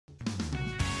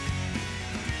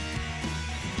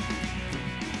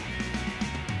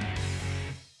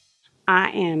I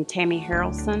am Tammy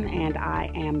Harrelson, and I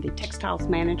am the Textiles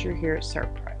Manager here at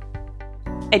ServPro.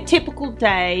 A typical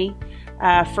day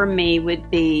for me would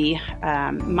be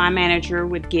my manager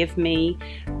would give me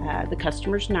the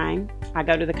customer's name. I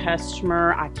go to the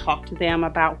customer, I talk to them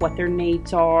about what their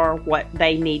needs are, what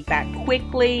they need back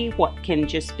quickly, what can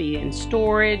just be in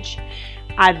storage.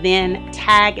 I then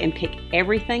tag and pick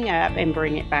everything up and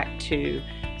bring it back to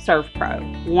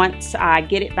ServPro. Once I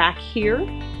get it back here,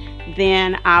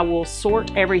 then I will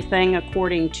sort everything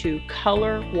according to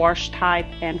color, wash type,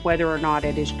 and whether or not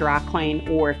it is dry clean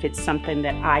or if it's something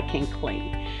that I can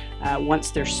clean.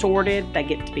 Once they're sorted, they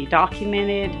get to be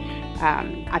documented.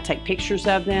 I take pictures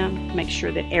of them, make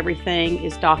sure that everything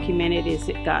is documented. Is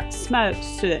it got smoke,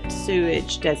 soot,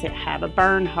 sewage? Does it have a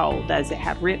burn hole? Does it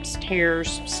have rips,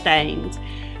 tears, stains?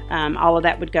 All of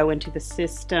that would go into the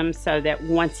system so that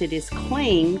once it is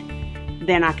cleaned,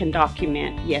 then I can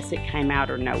document, yes, it came out,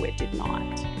 or no, it did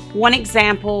not. One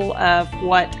example of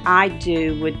what I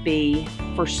do would be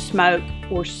for smoke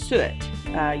or soot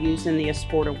using the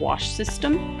Esporta wash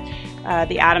system.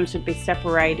 The items would be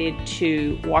separated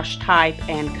to wash type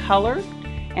and color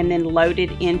and then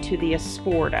loaded into the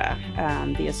Esporta.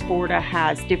 The Esporta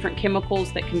has different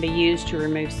chemicals that can be used to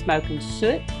remove smoke and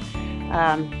soot.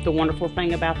 The wonderful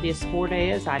thing about the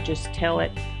Esporta is I just tell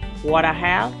it what I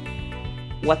have,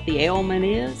 what the ailment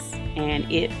is, and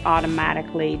it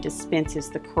automatically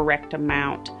dispenses the correct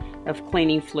amount of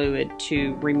cleaning fluid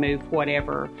to remove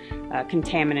whatever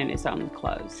contaminant is on the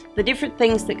clothes. The different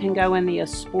things that can go in the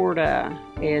Esporta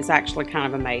is actually kind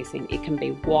of amazing. It can be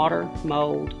water,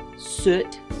 mold,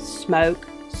 soot, smoke,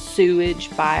 sewage,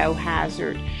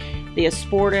 biohazard. The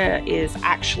Esporta is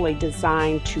actually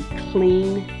designed to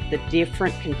clean the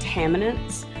different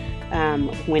contaminants.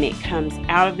 When it comes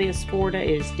out of the Esporta, it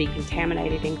is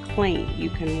decontaminated and clean. You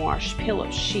can wash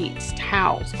pillows, sheets,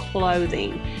 towels,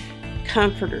 clothing,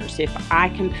 comforters. If I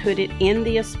can put it in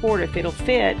the Esporta, if it'll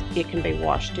fit, it can be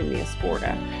washed in the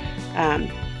Esporta.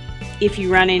 If you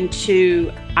run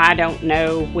into, I don't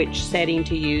know which setting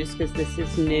to use because this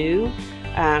is new,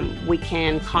 we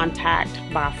can contact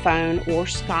by phone or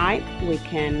Skype. We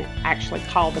can actually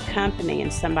call the company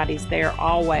and somebody's there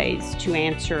always to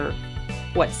answer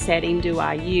what setting do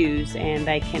I use, and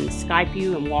they can Skype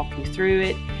you and walk you through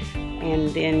it, and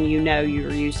then you know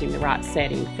you're using the right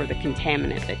setting for the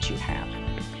contaminant that you have.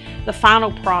 The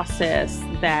final process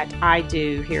that I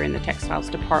do here in the textiles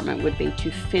department would be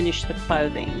to finish the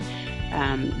clothing.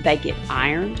 They get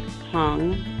ironed,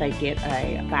 hung, they get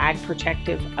a bag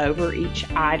protective over each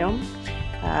item.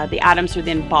 The items are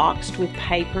then boxed with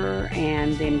paper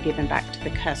and then given back to the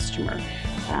customer.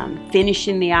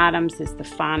 Finishing the items is the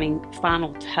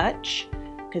final touch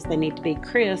because they need to be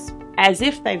crisp as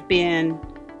if they've been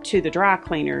to the dry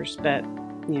cleaners, but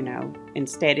you know,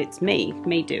 instead it's me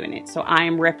doing it. So I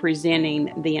am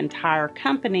representing the entire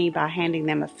company by handing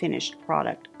them a finished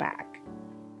product back.